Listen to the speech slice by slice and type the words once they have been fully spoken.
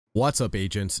What's up,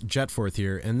 agents? Jetforth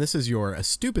here, and this is your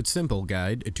stupid simple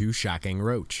guide to shocking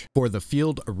Roach for the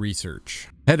field research.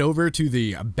 Head over to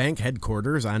the bank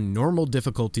headquarters on normal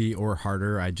difficulty or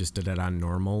harder. I just did it on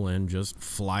normal and just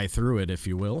fly through it, if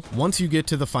you will. Once you get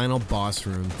to the final boss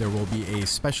room, there will be a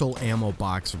special ammo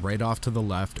box right off to the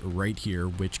left right here,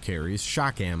 which carries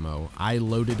shock ammo. I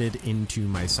loaded it into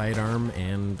my sidearm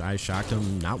and I shocked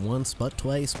him not once, but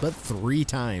twice, but 3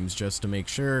 times just to make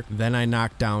sure. Then I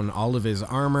knocked down all of his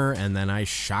armor and then I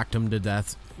shocked him to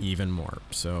death even more.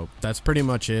 So that's pretty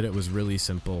much it. It was really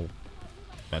simple.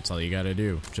 That's all you gotta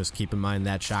do. Just keep in mind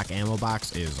that shock ammo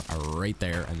box is right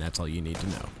there, and that's all you need to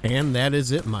know. And that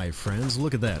is it, my friends.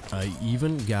 Look at that. I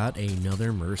even got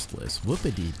another merciless.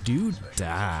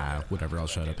 Whoopity-doo-dah. Whatever, I'll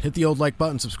shut up. Hit the old like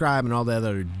button, subscribe, and all that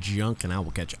other junk, and I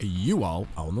will catch you all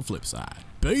on the flip side.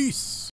 Peace!